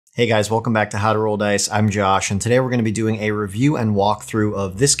Hey guys, welcome back to How to Roll Dice. I'm Josh, and today we're going to be doing a review and walkthrough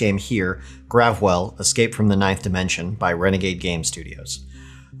of this game here, Gravwell, Escape from the Ninth Dimension by Renegade Game Studios.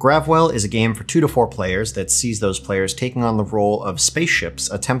 Gravwell is a game for 2 to 4 players that sees those players taking on the role of spaceships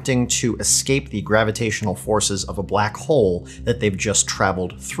attempting to escape the gravitational forces of a black hole that they've just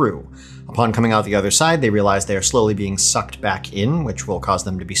traveled through. Upon coming out the other side, they realize they are slowly being sucked back in, which will cause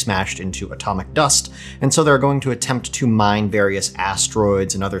them to be smashed into atomic dust, and so they're going to attempt to mine various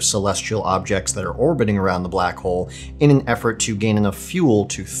asteroids and other celestial objects that are orbiting around the black hole in an effort to gain enough fuel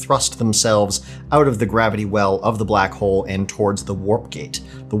to thrust themselves out of the gravity well of the black hole and towards the warp gate.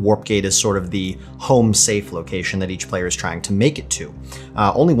 The warp gate is sort of the home safe location that each player is trying to make it to.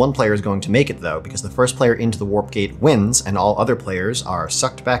 Only one player is going to make it though, because the first player into the warp gate wins, and all other players are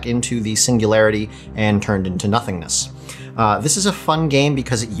sucked back into the singularity and turned into nothingness. This is a fun game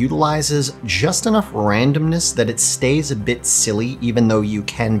because it utilizes just enough randomness that it stays a bit silly, even though you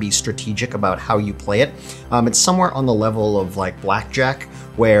can be strategic about how you play it. It's somewhere on the level of like blackjack,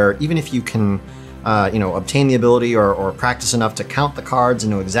 where even if you can obtain the ability or practice enough to count the cards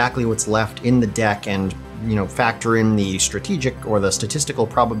and know exactly what's left in the deck and factor in the strategic or the statistical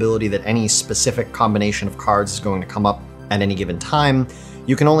probability that any specific combination of cards is going to come up at any given time,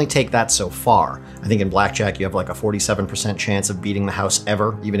 you can only take that so far. I think in blackjack you have like a 47% chance of beating the house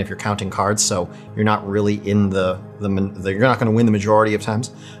ever, even if you're counting cards, so you're not really in you're not going to win the majority of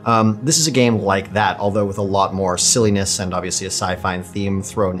times. This is a game like that, although with a lot more silliness and obviously a sci-fi theme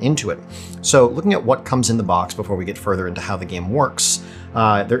thrown into it. So looking at what comes in the box before we get further into how the game works,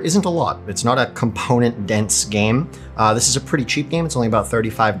 there isn't a lot. It's not a component-dense game. This is a pretty cheap game. It's only about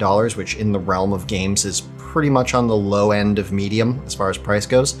 $35, which in the realm of games is pretty much on the low end of medium as far as price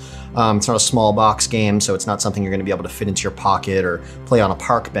goes. It's not a small box game, so it's not something you're going to be able to fit into your pocket or play on a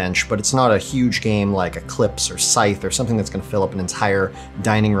park bench, but it's not a huge game like Eclipse or Scythe or something that's going to fill up an entire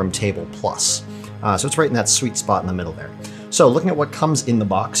dining room table plus. So it's right in that sweet spot in the middle there. So looking at what comes in the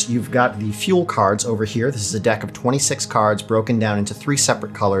box, you've got the fuel cards over here. This is a deck of 26 cards broken down into 3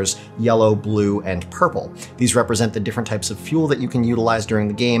 separate colors, yellow, blue, and purple. These represent the different types of fuel that you can utilize during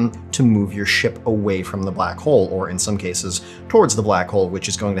the game to move your ship away from the black hole, or in some cases, towards the black hole, which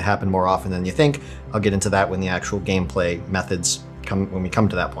is going to happen more often than you think. I'll get into that when the actual gameplay methods when we come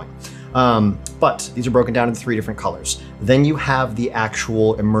to that point. But these are broken down into 3 different colors. Then you have the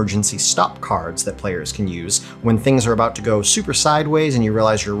actual emergency stop cards that players can use. When things are about to go super sideways and you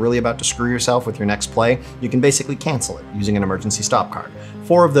realize you're really about to screw yourself with your next play, you can basically cancel it using an emergency stop card.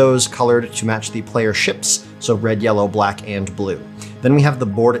 4 of those colored to match the player ships, so red, yellow, black, and blue. Then we have the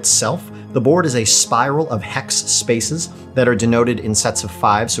board itself. The board is a spiral of hex spaces that are denoted in sets of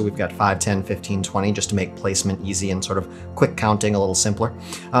 5, so we've got 5, 10, 15, 20, just to make placement easy and sort of quick counting a little simpler.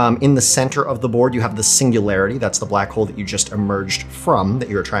 In the center of the board, you have the singularity. That's the black hole that you just emerged from, that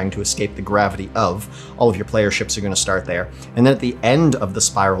you're trying to escape the gravity of. All of your player ships are going to start there. And then at the end of the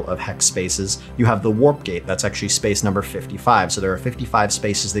spiral of hex spaces, you have the warp gate. That's actually space number 55. So there are 55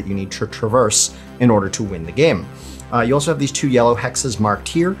 spaces that you need to traverse in order to win the game. You also have these 2 yellow hexes marked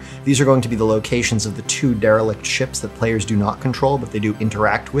here. These are going to be the locations of the 2 derelict ships that players do not control, but they do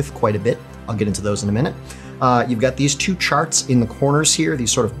interact with quite a bit. I'll get into those in a minute. You've got these 2 charts in the corners here,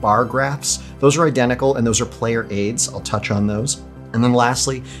 these sort of bar graphs. Those are identical, and those are player aids. I'll touch on those. And then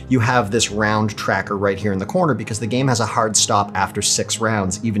lastly, you have this round tracker right here in the corner because the game has a hard stop after 6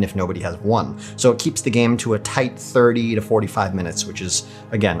 rounds, even if nobody has won. So it keeps the game to a tight 30 to 45 minutes, which is,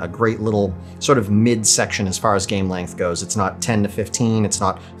 again, a great little sort of mid-section as far as game length goes. It's not 10 to 15, it's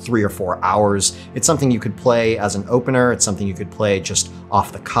not 3 or 4 hours. It's something you could play as an opener. It's something you could play just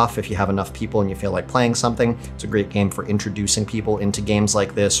off the cuff if you have enough people and you feel like playing something. It's a great game for introducing people into games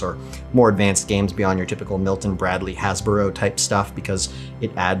like this or more advanced games beyond your typical Milton Bradley Hasbro type stuff, because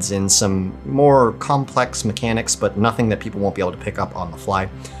it adds in some more complex mechanics, but nothing that people won't be able to pick up on the fly.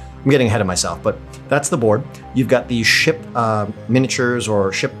 I'm getting ahead of myself, but that's the board. You've got these ship miniatures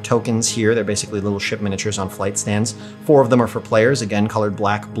or ship tokens here. They're basically little ship miniatures on flight stands. 4 of them are for players, again, colored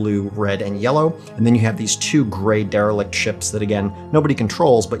black, blue, red, and yellow. And then you have these 2 gray derelict ships that, again, nobody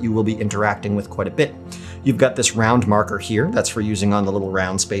controls, but you will be interacting with quite a bit. You've got this round marker here. That's for using on the little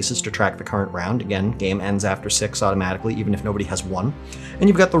round spaces to track the current round. Again, game ends after 6 automatically, even if nobody has won. And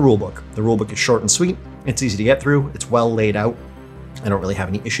you've got the rulebook. The rulebook is short and sweet. It's easy to get through. It's well laid out. I don't really have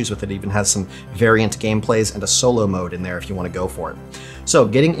any issues with it. It even has some variant gameplays and a solo mode in there if you want to go for it. So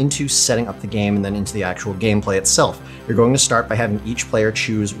getting into setting up the game and then into the actual gameplay itself, you're going to start by having each player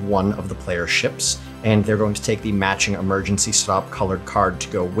choose one of the player ships, and they're going to take the matching emergency stop colored card to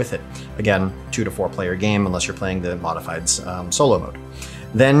go with it. Again, 2 to 4 player game unless you're playing the modified solo mode.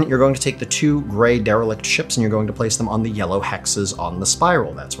 Then you're going to take the 2 gray derelict ships and you're going to place them on the yellow hexes on the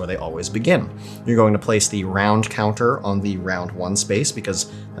spiral. That's where they always begin. You're going to place the round counter on the round 1 space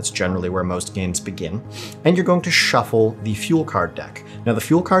because that's generally where most games begin. And you're going to shuffle the fuel card deck. Now the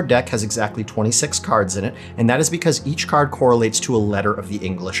fuel card deck has exactly 26 cards in it, and that is because each card correlates to a letter of the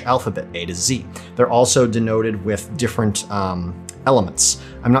English alphabet, A to Z. They're also denoted with different elements.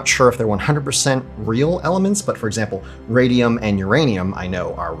 I'm not sure if they're 100% real elements, but for example, radium and uranium I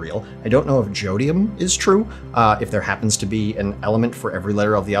know are real. I don't know if jodium is true. If there happens to be an element for every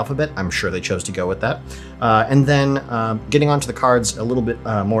letter of the alphabet, I'm sure they chose to go with that. And then getting onto the cards a little bit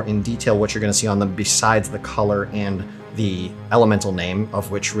more in detail, what you're going to see on them besides the color and the elemental name,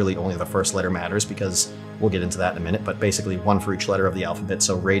 of which really only the first letter matters because we'll get into that in a minute, but basically 1 for each letter of the alphabet.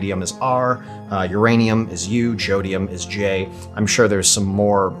 So radium is R, uranium is U, jodium is J. I'm sure there's some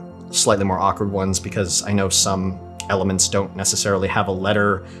more, slightly more awkward ones because I know some elements don't necessarily have a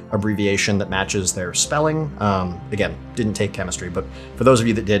letter abbreviation that matches their spelling. Again, didn't take chemistry, but for those of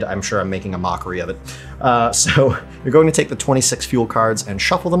you that did, I'm sure I'm making a mockery of it. So you're going to take the 26 fuel cards and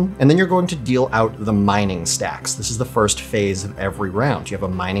shuffle them, and then you're going to deal out the mining stacks. This is the first phase of every round. You have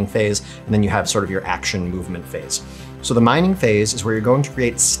a mining phase, and then you have sort of your action movement phase. So the mining phase is where you're going to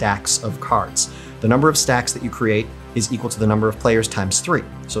create stacks of cards. The number of stacks that you create is equal to the number of players times 3.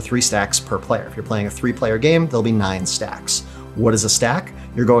 So 3 stacks per player. If you're playing a 3-player game, there'll be 9 stacks. What is a stack?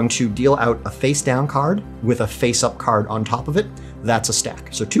 You're going to deal out a face-down card with a face-up card on top of it. That's a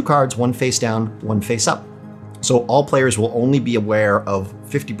stack. So 2 cards, 1 face down, 1 face up. So all players will only be aware of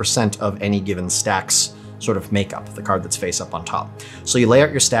 50% of any given stack's sort of makeup, the card that's face up on top. So you lay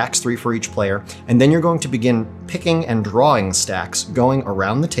out your stacks, 3 for each player, and then you're going to begin picking and drawing stacks going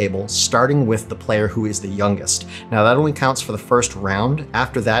around the table, starting with the player who is the youngest. Now that only counts for the first round.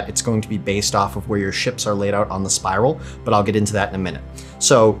 After that, it's going to be based off of where your ships are laid out on the spiral, but I'll get into that in a minute.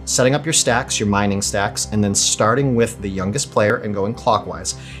 So setting up your stacks, your mining stacks, and then starting with the youngest player and going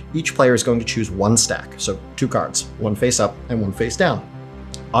clockwise. Each player is going to choose 1 stack, so 2 cards, 1 face up and 1 face down.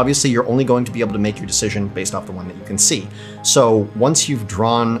 Obviously, you're only going to be able to make your decision based off the one that you can see. So once you've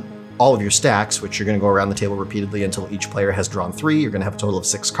drawn all of your stacks, which you're going to go around the table repeatedly until each player has drawn 3, you're going to have a total of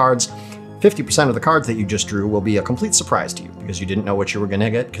 6 cards. 50% of the cards that you just drew will be a complete surprise to you because you didn't know what you were going to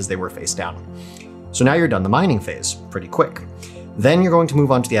get because they were face down. So now you're done the mining phase pretty quick. Then you're going to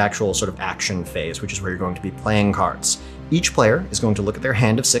move on to the actual sort of action phase, which is where you're going to be playing cards. Each player is going to look at their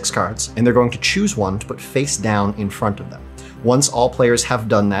hand of 6 cards, and they're going to choose one to put face down in front of them. Once all players have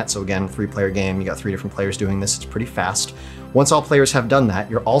done that, so again, 3-player game, you got 3 different players doing this, it's pretty fast. Once all players have done that,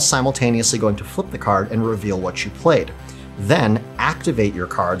 you're all simultaneously going to flip the card and reveal what you played. Then activate your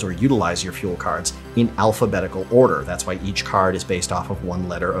cards or utilize your fuel cards in alphabetical order. That's why each card is based off of 1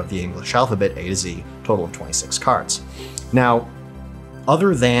 letter of the English alphabet, A to Z, total of 26 cards. Now,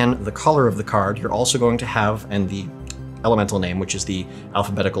 other than the color of the card, you're also going to have, and the elemental name, which is the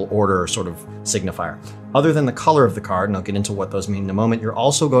alphabetical order sort of signifier. Other than the color of the card, and I'll get into what those mean in a moment, you're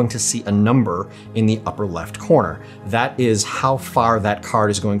also going to see a number in the upper left corner. That is how far that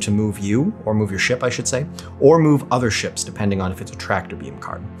card is going to move you, or move your ship, I should say, or move other ships, depending on if it's a tractor beam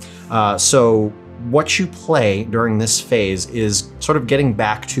card. So what you play during this phase is sort of getting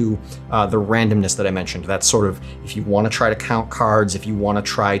back to the randomness that I mentioned. That's sort of, if you want to try to count cards, if you want to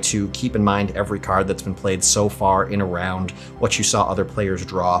try to keep in mind every card that's been played so far in a round, what you saw other players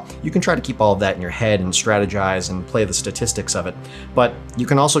draw, you can try to keep all of that in your head and strategize and play the statistics of it. But you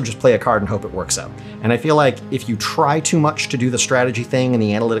can also just play a card and hope it works out. And I feel like if you try too much to do the strategy thing and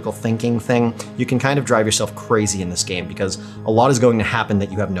the analytical thinking thing, you can kind of drive yourself crazy in this game because a lot is going to happen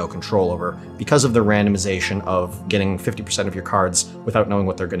that you have no control over because of the randomization of getting 50% of your cards without knowing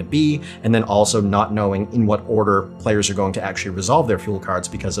what they're going to be, and then also not knowing in what order players are going to actually resolve their fuel cards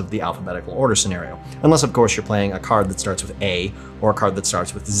because of the alphabetical order scenario. Unless, of course, you're playing a card that starts with A or a card that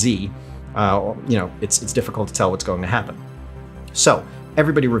starts with Z. It's difficult to tell what's going to happen. So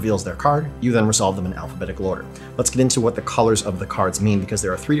everybody reveals their card, you then resolve them in alphabetical order. Let's get into what the colors of the cards mean because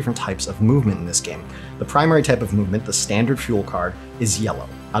there are 3 different types of movement in this game. The primary type of movement, the standard fuel card, is yellow.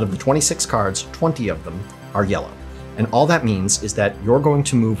 Out of the 26 cards, 20 of them are yellow. And all that means is that you're going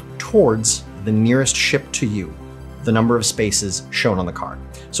to move towards the nearest ship to you, the number of spaces shown on the card.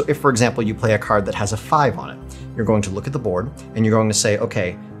 So if, for example, you play a card that has a 5 on it, you're going to look at the board and you're going to say,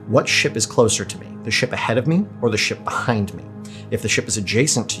 okay, what ship is closer to me? The ship ahead of me or the ship behind me? If the ship is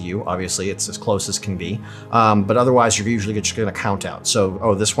adjacent to you, obviously it's as close as can be, but otherwise you're usually just going to count out. So,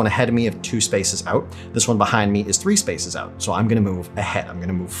 oh, this one ahead of me is 2 spaces out. This one behind me is 3 spaces out. So I'm going to move ahead. I'm going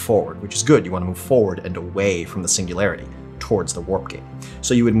to move forward, which is good. You want to move forward and away from the singularity, towards the warp gate.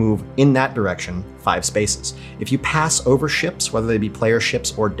 So you would move in that direction 5 spaces. If you pass over ships, whether they be player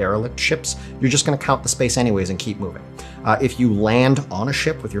ships or derelict ships, you're just going to count the space anyways and keep moving. If you land on a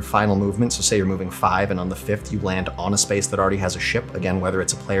ship with your final movement, so say you're moving 5 and on the 5th you land on a space that already has a ship, again, whether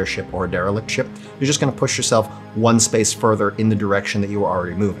it's a player ship or a derelict ship, you're just going to push yourself 1 space further in the direction that you were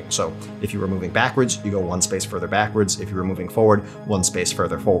already moving. So if you were moving backwards, you go 1 space further backwards. If you were moving forward, 1 space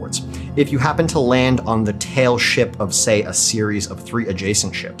further forwards. If you happen to land on the tail ship of, say, a series of 3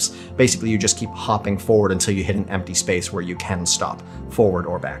 adjacent ships, basically you just keep hopping forward until you hit an empty space where you can stop forward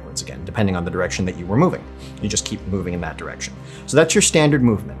or backwards again, depending on the direction that you were moving. You just keep moving in that direction. So that's your standard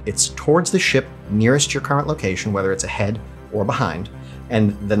movement. It's towards the ship nearest your current location, whether it's ahead or behind,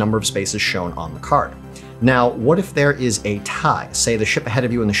 and the number of spaces shown on the card. Now, what if there is a tie? Say the ship ahead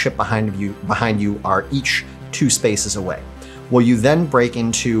of you and the ship behind you are each 2 spaces away. Well, you then break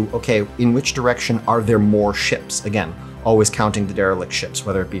into, okay, in which direction are there more ships? Again, always counting the derelict ships,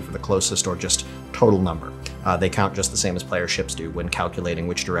 whether it be for the closest or just total number. They count just the same as player ships do when calculating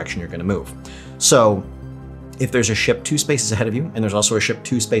which direction you're going to move. So if there's a ship 2 spaces ahead of you and there's also a ship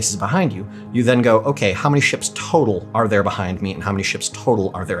 2 spaces behind you, you then go, okay, how many ships total are there behind me and how many ships total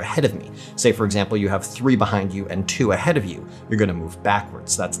are there ahead of me? Say, for example, you have 3 behind you and 2 ahead of you. You're going to move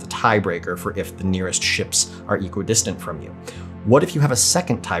backwards. That's the tiebreaker for if the nearest ships are equidistant from you. What if you have a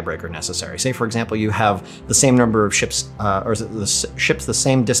second tiebreaker necessary? Say, for example, you have the same number of ships, or the ships the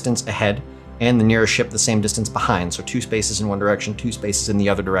same distance ahead and the nearest ship the same distance behind. So 2 spaces in one direction, 2 spaces in the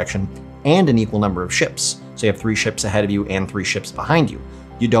other direction, and an equal number of ships. So you have 3 ships ahead of you and 3 ships behind you.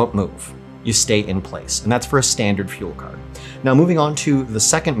 You don't move. You stay in place. And that's for a standard fuel card. Now, moving on to the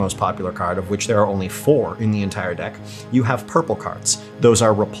second most popular card, of which there are only 4 in the entire deck, you have purple cards. Those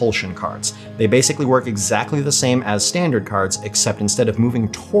are repulsion cards. They basically work exactly the same as standard cards, except instead of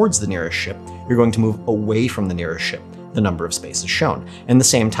moving towards the nearest ship, you're going to move away from the nearest ship, the number of spaces shown. And the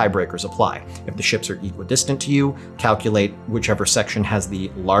same tiebreakers apply. If the ships are equidistant to you, calculate whichever section has the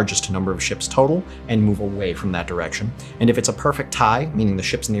largest number of ships total and move away from that direction. And if it's a perfect tie, meaning the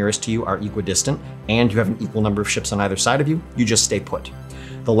ships nearest to you are equidistant and you have an equal number of ships on either side of you, you just stay put.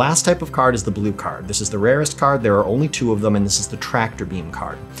 The last type of card is the blue card. This is the rarest card. There are only 2 of them, and this is the tractor beam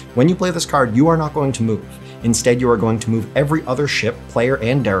card. When you play this card, you are not going to move. Instead, you are going to move every other ship, player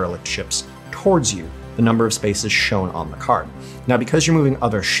and derelict ships, towards you, the number of spaces shown on the card. Now, because you're moving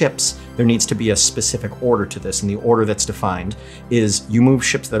other ships, there needs to be a specific order to this, and the order that's defined is you move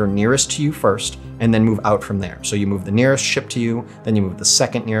ships that are nearest to you first, and then move out from there. So you move the nearest ship to you, then you move the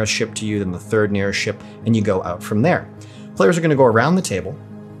second nearest ship to you, then the third nearest ship, and you go out from there. Players are going to go around the table,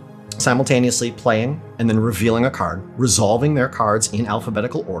 simultaneously playing and then revealing a card, resolving their cards in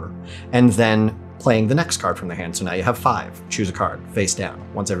alphabetical order, and then playing the next card from their hand. So now you have 5. Choose a card, face down.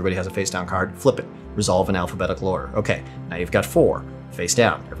 Once everybody has a face down card, flip it, resolve in alphabetical order. Okay, now you've got 4. Face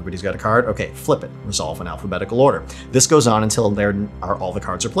down. Everybody's got a card. Okay, flip it, resolve in alphabetical order. This goes on until all the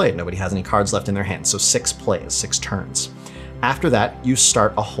cards are played. Nobody has any cards left in their hands. So 6 plays, 6 turns. After that, you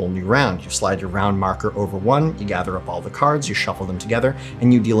start a whole new round. You slide your round marker over 1, you gather up all the cards, you shuffle them together,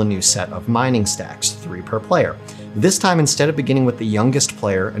 and you deal a new set of mining stacks, 3 per player. This time, instead of beginning with the youngest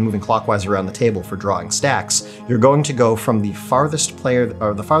player and moving clockwise around the table for drawing stacks, you're going to go from the farthest player,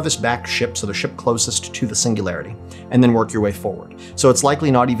 or the farthest back ship, so the ship closest to the singularity, and then work your way forward. So it's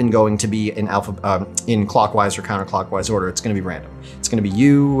likely not even going to be in clockwise or counterclockwise order. It's going to be random. It's going to be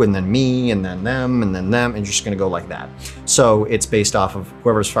you, and then me, and then them, and you're just going to go like that. So it's based off of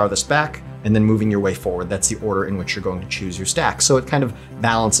whoever's farthest back, and then moving your way forward. That's the order in which you're going to choose your stack. So it kind of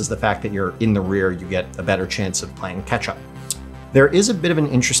balances the fact that you're in the rear, you get a better chance of playing catch-up. There is a bit of an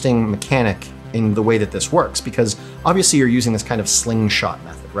interesting mechanic in the way that this works, because obviously you're using this kind of slingshot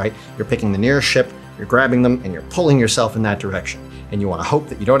method, right? You're picking the nearest ship, you're grabbing them, and you're pulling yourself in that direction. And you want to hope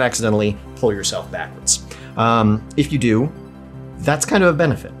that you don't accidentally pull yourself backwards. If you do, that's kind of a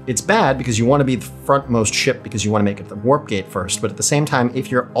benefit. It's bad because you want to be the frontmost ship because you want to make it the warp gate first, but at the same time, if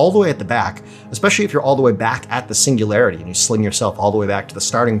you're all the way at the back, especially if you're all the way back at the singularity and you sling yourself all the way back to the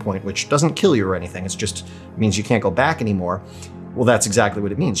starting point, which doesn't kill you or anything, it just means you can't go back anymore, well, that's exactly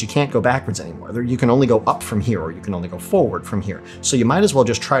what it means. You can't go backwards anymore. You can only go up from here, or you can only go forward from here. So you might as well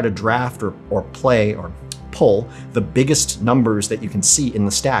just try to draft or play or pull the biggest numbers that you can see in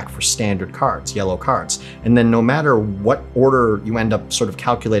the stack for standard cards, yellow cards. And then no matter what order you end up sort of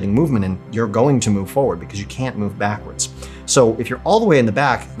calculating movement in, you're going to move forward because you can't move backwards. So if you're all the way in the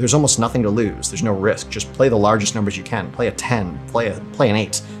back, there's almost nothing to lose. There's no risk. Just play the largest numbers you can. Play a 10, play an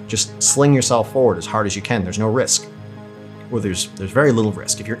 8. Just sling yourself forward as hard as you can. There's no risk. well, there's very little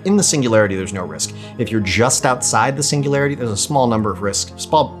risk. If you're in the singularity, there's no risk. If you're just outside the singularity, there's a small number of risk,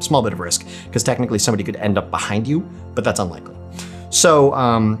 small bit of risk, because technically somebody could end up behind you, but that's unlikely. So,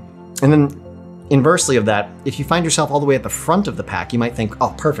 and then inversely of that, if you find yourself all the way at the front of the pack, you might think,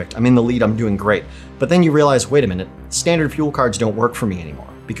 oh, perfect, I'm in the lead, I'm doing great. But then you realize, wait a minute, standard fuel cards don't work for me anymore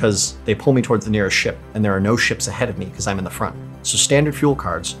because they pull me towards the nearest ship and there are no ships ahead of me because I'm in the front. So standard fuel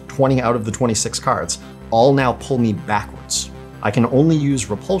cards, 20 out of the 26 cards, all now pull me backwards. I can only use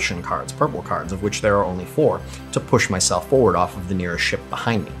repulsion cards, purple cards, of which there are only 4, to push myself forward off of the nearest ship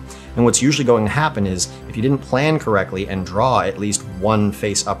behind me. And what's usually going to happen is, if you didn't plan correctly and draw at least one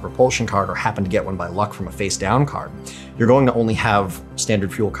face-up repulsion card or happen to get one by luck from a face-down card, you're going to only have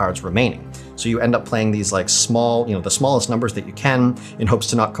standard fuel cards remaining. So you end up playing these like small, the smallest numbers that you can in hopes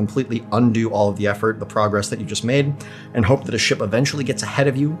to not completely undo all of the effort, the progress that you just made, and hope that a ship eventually gets ahead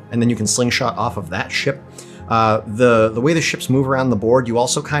of you, and then you can slingshot off of that ship. The way the ships move around the board, you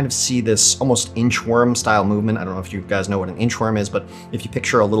also kind of see this almost inchworm style movement. I don't know if you guys know what an inchworm is, but if you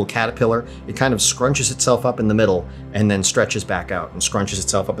picture a little caterpillar, it kind of scrunches itself up in the middle and then stretches back out, and scrunches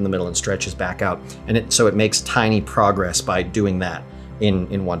itself up in the middle and stretches back out. And so it makes tiny progress by doing that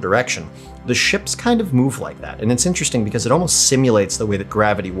in one direction. The ships kind of move like that, and it's interesting because it almost simulates the way that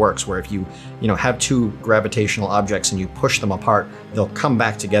gravity works, where if you have 2 gravitational objects and you push them apart, they'll come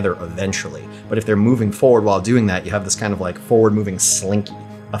back together eventually. But if they're moving forward while doing that, you have this kind of like forward-moving slinky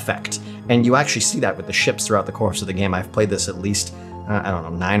effect. And you actually see that with the ships throughout the course of the game. I've played this at least,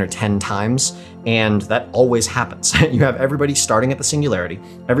 9 or 10 times, and that always happens. You have everybody starting at the singularity,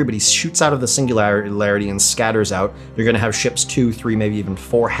 everybody shoots out of the singularity and scatters out. You're going to have ships 2, 3, maybe even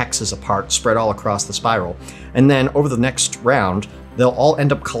 4 hexes apart, spread all across the spiral. And then over the next round, they'll all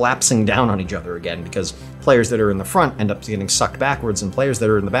end up collapsing down on each other again, because players that are in the front end up getting sucked backwards, and players that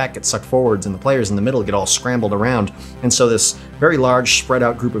are in the back get sucked forwards, and the players in the middle get all scrambled around. And so this very large spread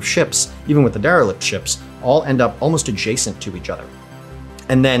out group of ships, even with the derelict ships, all end up almost adjacent to each other.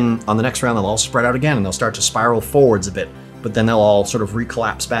 And then on the next round, they'll all spread out again and they'll start to spiral forwards a bit, but then they'll all sort of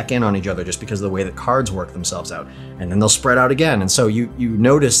recollapse back in on each other just because of the way that cards work themselves out. And then they'll spread out again. And so you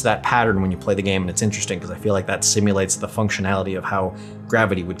notice that pattern when you play the game, and it's interesting because I feel like that simulates the functionality of how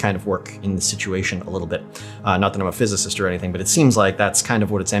gravity would kind of work in the situation a little bit. Not that I'm a physicist or anything, but it seems like that's kind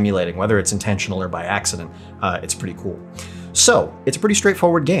of what it's emulating, whether it's intentional or by accident. It's pretty cool. So, it's a pretty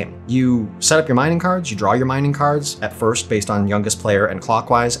straightforward game. You set up your mining cards, you draw your mining cards at first based on youngest player and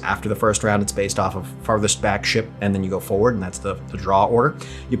clockwise. After the first round, it's based off of farthest back ship, and then you go forward, and that's the draw order.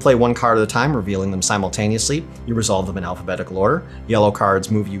 You play 1 card at a time, revealing them simultaneously. You resolve them in alphabetical order. Yellow cards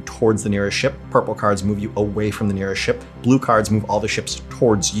move you towards the nearest ship. Purple cards move you away from the nearest ship. Blue cards move all the ships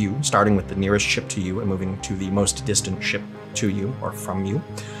towards you, starting with the nearest ship to you and moving to the most distant ship to you or from you.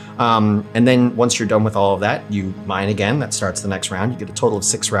 And then once you're done with all of that, you mine again. That starts the next round. You get a total of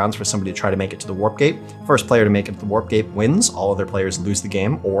 6 rounds for somebody to try to make it to the warp gate. First player to make it to the warp gate wins. All other players lose the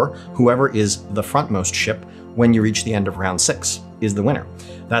game, or whoever is the frontmost ship when you reach the end of round 6 is the winner.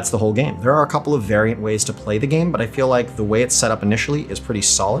 That's the whole game. There are a couple of variant ways to play the game, but I feel like the way it's set up initially is pretty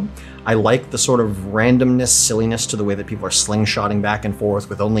solid. I like the sort of randomness, silliness to the way that people are slingshotting back and forth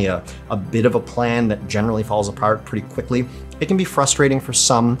with only a bit of a plan that generally falls apart pretty quickly. It can be frustrating for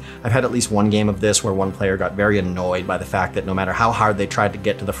some. I've had at least one game of this where one player got very annoyed by the fact that no matter how hard they tried to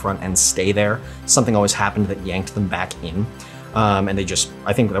get to the front and stay there, something always happened that yanked them back in. And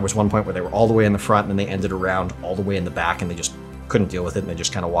I think there was one point where they were all the way in the front and then they ended around all the way in the back and they just couldn't deal with it and they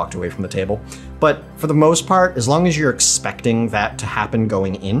just kind of walked away from the table. But for the most part, as long as you're expecting that to happen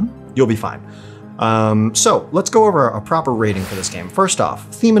going in, you'll be fine. So let's go over a proper rating for this game. First off,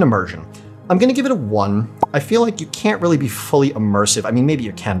 theme and immersion. I'm gonna give it a 1. I feel like you can't really be fully immersive. I mean, maybe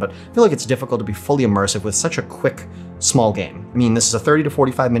you can, but I feel like it's difficult to be fully immersive with such a quick, small game. I mean, this is a 30 to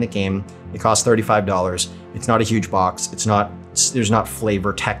 45 minute game. It costs $35. It's not a huge box. There's not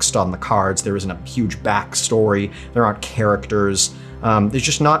flavor text on the cards. There isn't a huge backstory. There aren't characters. There's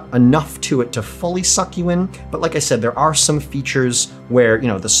just not enough to it to fully suck you in. But like I said, there are some features where,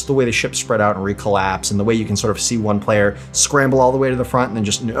 the way the ships spread out and recollapse, and the way you can sort of see one player scramble all the way to the front and then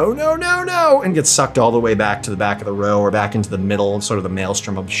just no, and get sucked all the way back to the back of the row or back into the middle, sort of the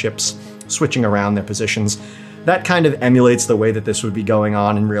maelstrom of ships switching around their positions. That kind of emulates the way that this would be going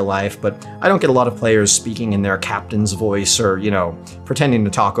on in real life, but I don't get a lot of players speaking in their captain's voice or, pretending to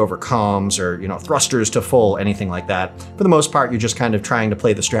talk over comms or, thrusters to full, anything like that. For the most part, you're just kind of trying to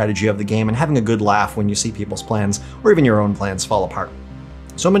play the strategy of the game and having a good laugh when you see people's plans or even your own plans fall apart.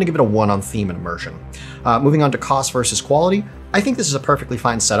 So I'm going to give it a 1 on theme and immersion. Moving on to cost versus quality, I think this is a perfectly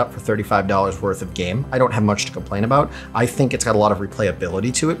fine setup for $35 worth of game. I don't have much to complain about. I think it's got a lot of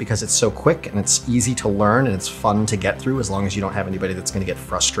replayability to it because it's so quick and it's easy to learn and it's fun to get through as long as you don't have anybody that's going to get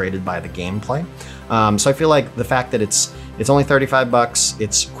frustrated by the gameplay. So I feel like the fact that it's only 35 bucks,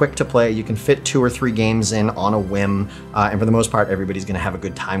 it's quick to play, you can fit 2 or 3 games in on a whim, and for the most part, everybody's going to have a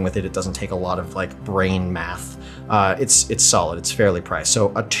good time with it. It doesn't take a lot of like brain math. It's solid, it's fairly priced.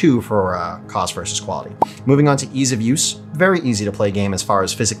 So a 2 for cost versus quality. Moving on to ease of use, very easy to play game as far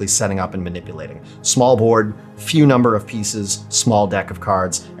as physically setting up and manipulating. Small board, few number of pieces, small deck of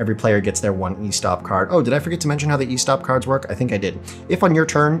cards. Every player gets their 1 e-stop card. Oh, did I forget to mention how the e-stop cards work? I think I did. If on your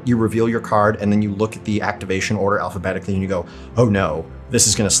turn you reveal your card and then you look at the activation order alphabetically and you go, oh no, this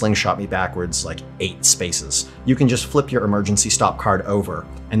is going to slingshot me backwards like 8 spaces. You can just flip your emergency stop card over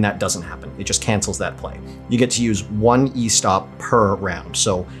and that doesn't happen. It just cancels that play. You get to use 1 e-stop per round.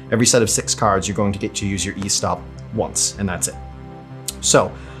 So every set of 6 cards, you're going to get to use your e-stop once and that's it.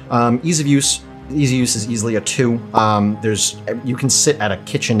 So ease of use. Easy use is easily a 2. You can sit at a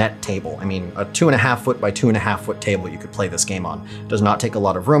kitchenette table. I mean, a 2.5 foot by 2.5 foot table you could play this game on. It does not take a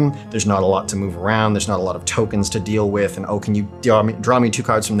lot of room. There's not a lot to move around. There's not a lot of tokens to deal with. And oh, can you draw me 2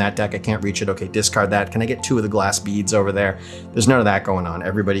 cards from that deck? I can't reach it. Okay, discard that. Can I get 2 of the glass beads over there? There's none of that going on.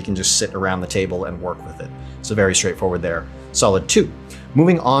 Everybody can just sit around the table and work with it. So very straightforward there. Solid 2.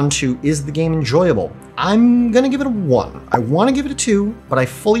 Moving on to, is the game enjoyable? I'm gonna give it a 1. I want to give it a 2, but I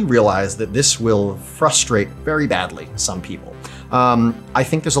fully realize that this will frustrate very badly some people. I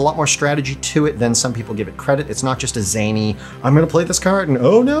think there's a lot more strategy to it than some people give it credit. It's not just a zany, I'm gonna play this card and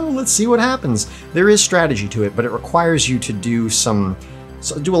oh no, let's see what happens. There is strategy to it, but it requires you to do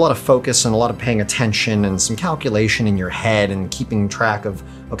a lot of focus and a lot of paying attention and some calculation in your head and keeping track of,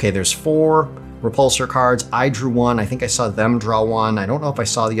 okay, there's 4 repulsor cards. I drew 1. I think I saw them draw 1. I don't know if I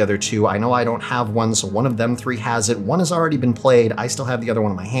saw the other 2. I know I don't have 1, so one of them 3 has it. 1 has already been played. I still have the other one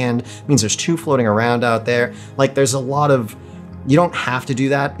in my hand. It means there's 2 floating around out there. Like, there's a lot of... You don't have to do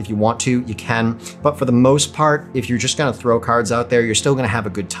that. If you want to, you can. But for the most part, if you're just going to throw cards out there, you're still going to have a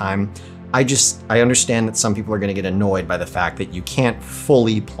good time. I understand that some people are going to get annoyed by the fact that you can't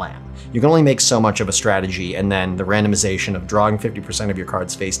fully plan. You can only make so much of a strategy, and then the randomization of drawing 50% of your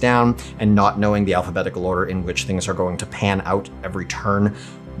cards face down and not knowing the alphabetical order in which things are going to pan out every turn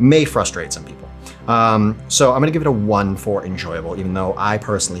may frustrate some people. So I'm going to give it a 1 for enjoyable, even though I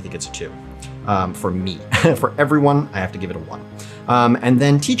personally think it's a 2. For me. For everyone, I have to give it a 1. And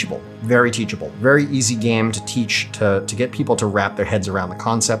then teachable, very easy game to teach, to get people to wrap their heads around the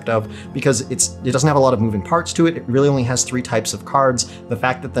concept of, because it doesn't have a lot of moving parts to it. It really only has 3 types of cards. The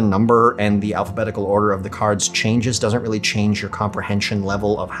fact that the number and the alphabetical order of the cards changes doesn't really change your comprehension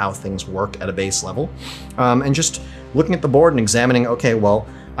level of how things work at a base level. And just looking at the board and examining, okay, well,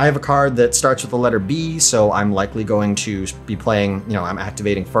 I have a card that starts with the letter B, so I'm likely going to be playing, I'm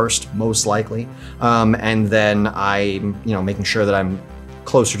activating first, most likely. And then I'm, making sure that I'm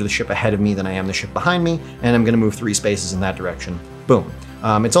closer to the ship ahead of me than I am the ship behind me, and I'm going to move 3 spaces in that direction. Boom.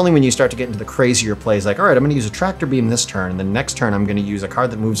 It's only when you start to get into the crazier plays, like, all right, I'm going to use a tractor beam this turn, and the next turn I'm going to use a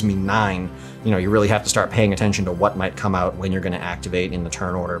card that moves me 9. You really have to start paying attention to what might come out when you're going to activate in the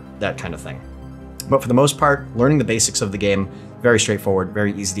turn order, that kind of thing. But for the most part, learning the basics of the game, very straightforward,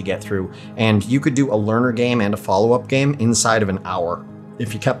 very easy to get through, and you could do a learner game and a follow-up game inside of an hour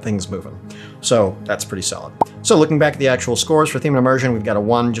if you kept things moving. So that's pretty solid. So looking back at the actual scores for theme and immersion, we've got a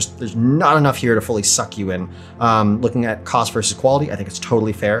 1, just there's not enough here to fully suck you in. Looking at cost versus quality, I think it's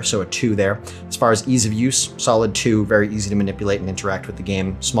totally fair, so a 2 there. As far as ease of use, solid 2, very easy to manipulate and interact with the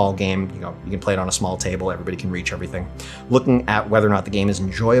game. Small game, you can play it on a small table, everybody can reach everything. Looking at whether or not the game is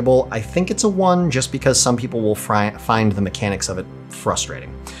enjoyable, I think it's a 1 just because some people will find the mechanics of it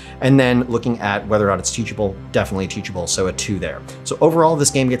frustrating. And then looking at whether or not it's teachable, definitely teachable, so a 2 there. So overall, this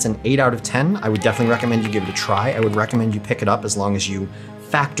game gets an 8 out of 10. I would definitely recommend you give it a try. I would recommend you pick it up as long as you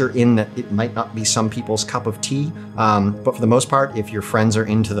factor in that it might not be some people's cup of tea. But for the most part, if your friends are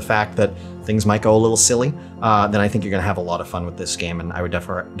into the fact that things might go a little silly, then I think you're gonna have a lot of fun with this game, and I would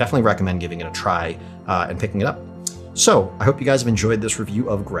definitely recommend giving it a try and picking it up. So I hope you guys have enjoyed this review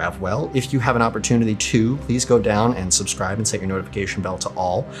of Gravwell. If you have an opportunity to, please go down and subscribe and set your notification bell to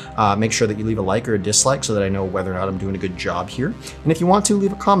all. Make sure that you leave a like or a dislike so that I know whether or not I'm doing a good job here. And if you want to,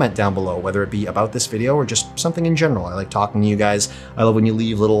 leave a comment down below, whether it be about this video or just something in general. I like talking to you guys. I love when you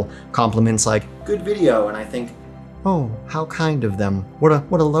leave little compliments like, good video, and I think, oh, how kind of them. What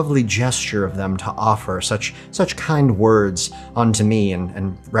a lovely gesture of them to offer such kind words onto me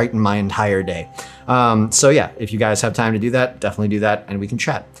and brighten my entire day. So yeah, if you guys have time to do that, definitely do that and we can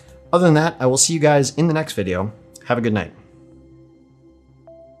chat. Other than that, I will see you guys in the next video. Have a good night.